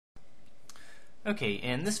Okay,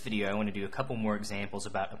 in this video I want to do a couple more examples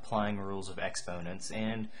about applying rules of exponents,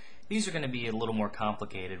 and these are going to be a little more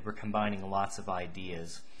complicated. We're combining lots of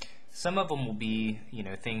ideas. Some of them will be,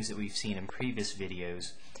 things that we've seen in previous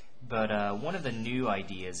videos, but one of the new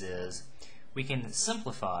ideas is we can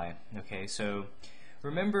simplify. Okay, so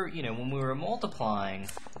remember, when we were multiplying,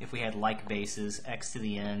 if we had like bases, x to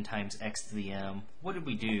the n times x to the m, what did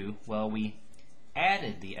we do? Well, we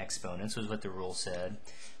added the exponents, was what the rule said.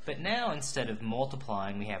 But now instead of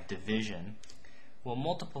multiplying, we have division. Well,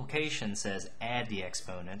 multiplication says add the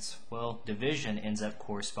exponents. Well, division ends up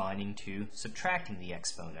corresponding to subtracting the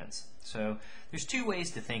exponents. So there's two ways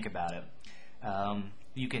to think about it.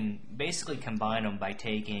 You can basically combine them by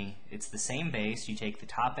taking, it's the same base, you take the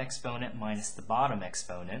top exponent minus the bottom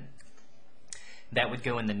exponent. That would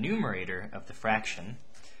go in the numerator of the fraction.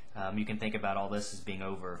 You can think about all this as being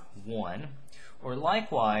over 1. Or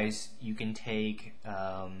likewise, you can take,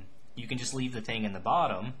 you can just leave the thing in the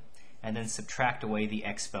bottom and then subtract away the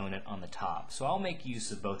exponent on the top. So I'll make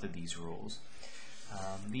use of both of these rules.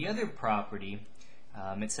 The other property,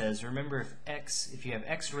 it says, remember if you have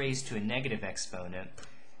x raised to a negative exponent,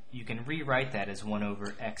 you can rewrite that as 1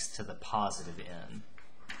 over x to the positive n.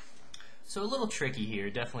 So a little tricky here.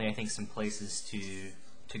 Definitely, I think, some places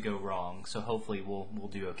to go wrong. So hopefully we'll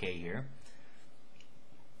do okay here.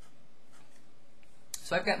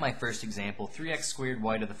 So I've got my first example, 3x squared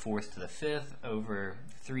y to the 4th to the 5th over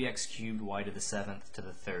 3x cubed y to the 7th to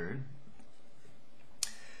the 3rd.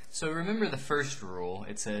 So remember the first rule.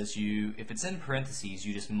 It says if it's in parentheses,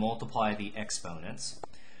 you just multiply the exponents.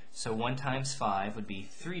 So 1 times 5 would be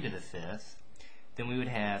 3 to the 5th. Then we would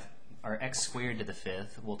have our x squared to the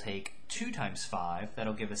 5th. We'll take 2 times 5.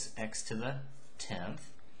 That'll give us x to the 10th.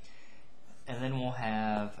 And then we'll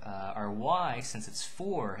have our y, since it's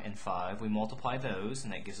 4 and 5, we multiply those,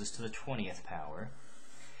 and that gives us to the 20th power.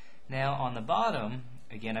 Now on the bottom,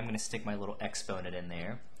 again, I'm going to stick my little exponent in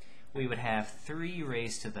there. We would have 3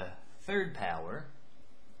 raised to the 3rd power.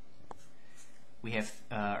 We have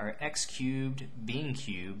our x cubed being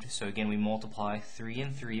cubed, so again we multiply 3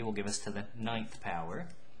 and 3 will give us to the 9th power.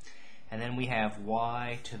 And then we have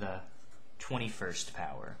y to the 21st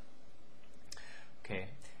power. Okay.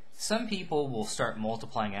 Some people will start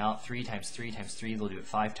multiplying out 3 times 3 times 3. They'll do it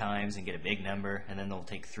 5 times and get a big number, and then they'll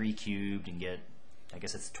take 3 cubed and get, I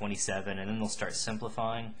guess it's 27, and then they'll start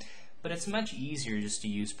simplifying. But it's much easier just to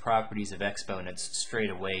use properties of exponents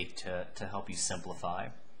straight away to help you simplify.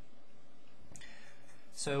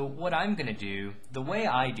 So what I'm going to do, the way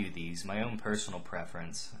I do these, my own personal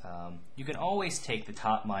preference, you can always take the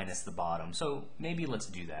top minus the bottom. So maybe let's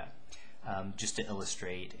do that just to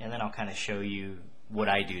illustrate, and then I'll kind of show you what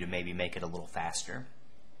I do to maybe make it a little faster.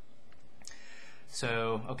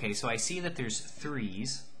 So, okay, so I see that there's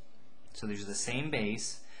 3's, so there's the same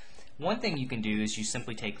base. One thing you can do is you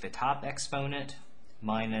simply take the top exponent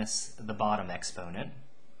minus the bottom exponent,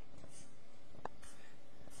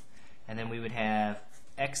 and then we would have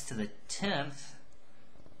x to the 10th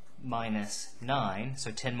minus 9,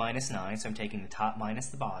 so 10 minus 9, so I'm taking the top minus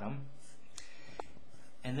the bottom.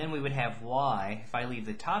 And then we would have y, if I leave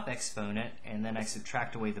the top exponent and then I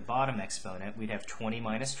subtract away the bottom exponent, we'd have 20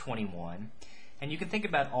 minus 21. And you can think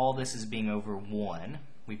about all this as being over 1.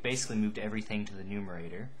 We've basically moved everything to the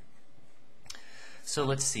numerator. So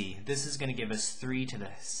let's see, this is going to give us 3 to the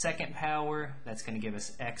 2nd power. That's going to give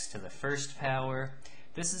us x to the 1st power.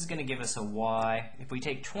 This is going to give us a y. If we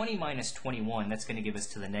take 20 minus 21, that's going to give us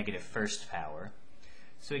to the negative 1st power.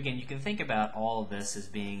 So again, you can think about all of this as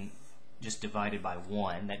being just divided by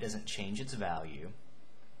 1. That doesn't change its value.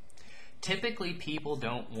 Typically, people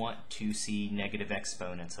don't want to see negative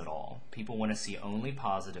exponents at all. People want to see only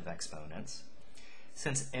positive exponents.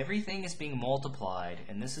 Since everything is being multiplied,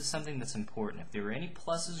 and this is something that's important, if there are any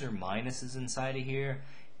pluses or minuses inside of here,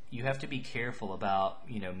 you have to be careful about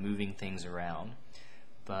moving things around.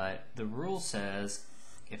 But the rule says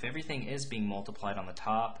if everything is being multiplied on the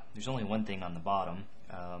top, there's only one thing on the bottom.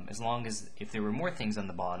 If there were more things on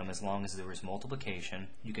the bottom, as long as there was multiplication,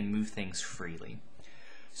 you can move things freely.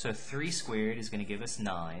 So 3 squared is going to give us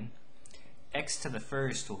 9. X to the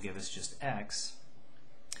 1st will give us just x.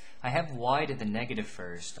 I have y to the negative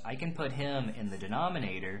 1st. I can put him in the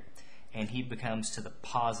denominator, and he becomes to the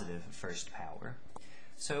positive 1st power.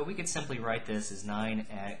 So we could simply write this as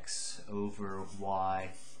 9x over y,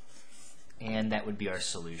 and that would be our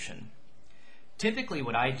solution. Typically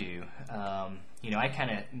what I do, I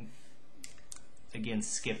kind of, again,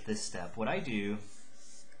 skip this step. What I do,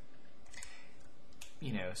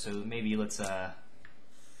 so maybe let's,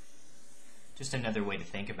 just another way to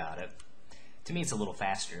think about it. To me, it's a little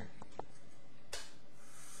faster.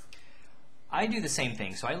 I do the same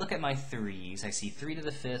thing. So I look at my 3's. I see 3 to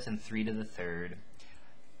the 5th and 3 to the 3rd.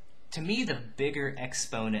 To me, the bigger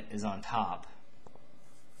exponent is on top.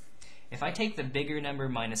 If I take the bigger number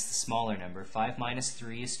minus the smaller number, 5 minus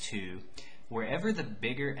 3 is 2, wherever the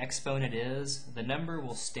bigger exponent is, the number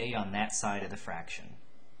will stay on that side of the fraction.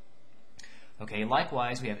 Okay,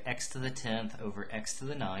 likewise, we have x to the 10th over x to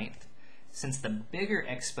the 9th. Since the bigger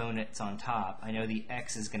exponent's on top, I know the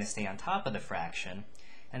x is going to stay on top of the fraction,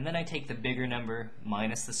 and then I take the bigger number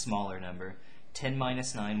minus the smaller number. 10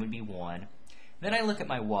 minus 9 would be 1. Then I look at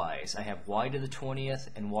my y's. I have y to the 20th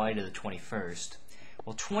and y to the 21st.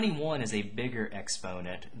 Well, 21 is a bigger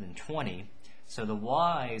exponent than 20, so the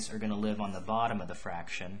y's are going to live on the bottom of the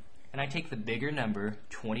fraction. And I take the bigger number,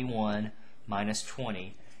 21 minus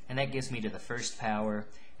 20, and that gives me to the first power.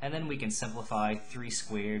 And then we can simplify. 3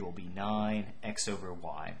 squared will be 9, x over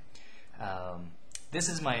y. This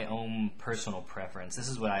is my own personal preference. This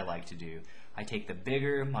is what I like to do. I take the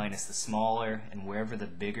bigger minus the smaller, and wherever the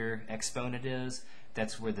bigger exponent is,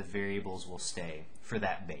 that's where the variables will stay for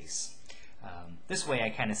that base. This way I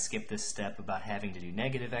kind of skip this step about having to do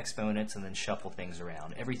negative exponents and then shuffle things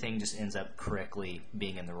around. Everything just ends up correctly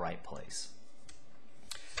being in the right place.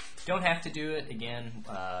 Don't have to do it. Again,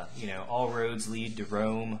 you know, all roads lead to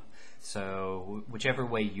Rome, so whichever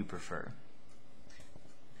way you prefer.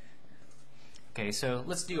 Okay, so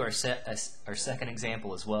let's do our second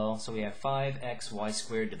example as well. So we have 5x y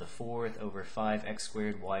squared to the 4th over 5x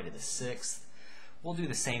squared y to the 6th. We'll do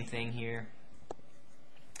the same thing here.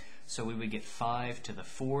 So we would get 5 to the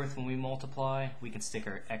 4th when we multiply. We can stick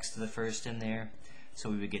our x to the 1st in there. So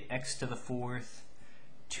we would get x to the 4th.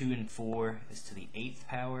 2 and 4 is to the 8th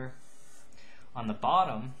power. On the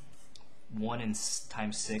bottom, 1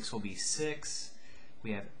 times 6 will be 6.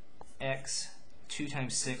 We have x. 2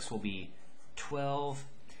 times 6 will be 12.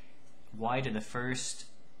 Y to the 1st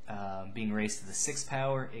being raised to the 6th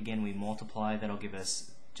power. Again, we multiply. That'll give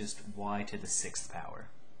us just y to the 6th power.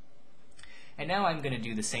 And now I'm going to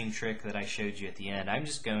do the same trick that I showed you at the end. I'm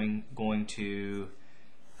just going to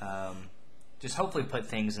just hopefully put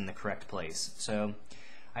things in the correct place. So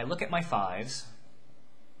I look at my 5's.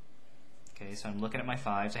 Okay, so I'm looking at my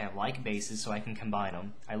 5's. I have like bases, so I can combine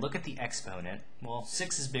them. I look at the exponent. Well,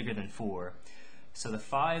 6 is bigger than 4, so the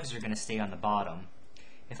 5's are going to stay on the bottom.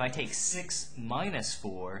 If I take 6 minus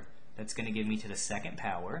 4, that's going to give me to the 2nd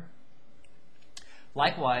power.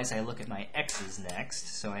 Likewise, I look at my x's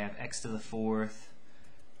next. So I have x to the 4th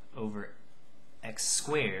over x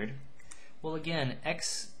squared. Well, again,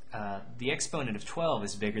 the exponent of 12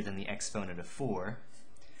 is bigger than the exponent of 4.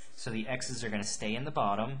 So the x's are going to stay in the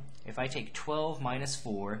bottom. If I take 12 minus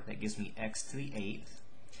 4, that gives me x to the 8th.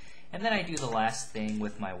 And then I do the last thing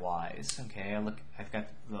with my y's. Okay, I've got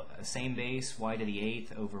the same base, y to the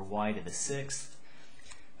 8th over y to the 6th.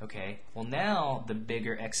 Okay, well now the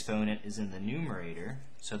bigger exponent is in the numerator,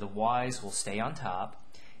 so the y's will stay on top.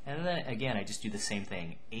 And then again, I just do the same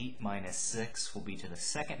thing. 8 minus 6 will be to the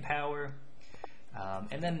 2nd power.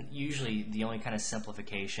 And then usually the only kind of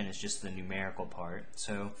simplification is just the numerical part.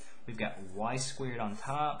 So we've got y squared on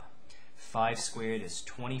top, 5 squared is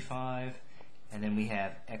 25, and then we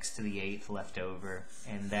have x to the 8th left over,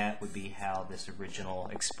 and that would be how this original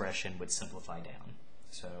expression would simplify down.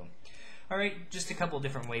 So, alright, just a couple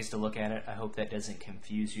different ways to look at it. I hope that doesn't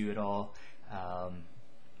confuse you at all.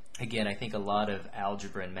 Again, I think a lot of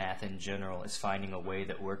algebra and math in general is finding a way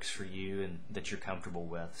that works for you and that you're comfortable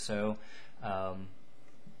with. So,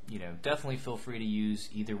 you know, definitely feel free to use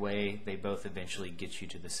either way. They both eventually get you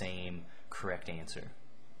to the same correct answer.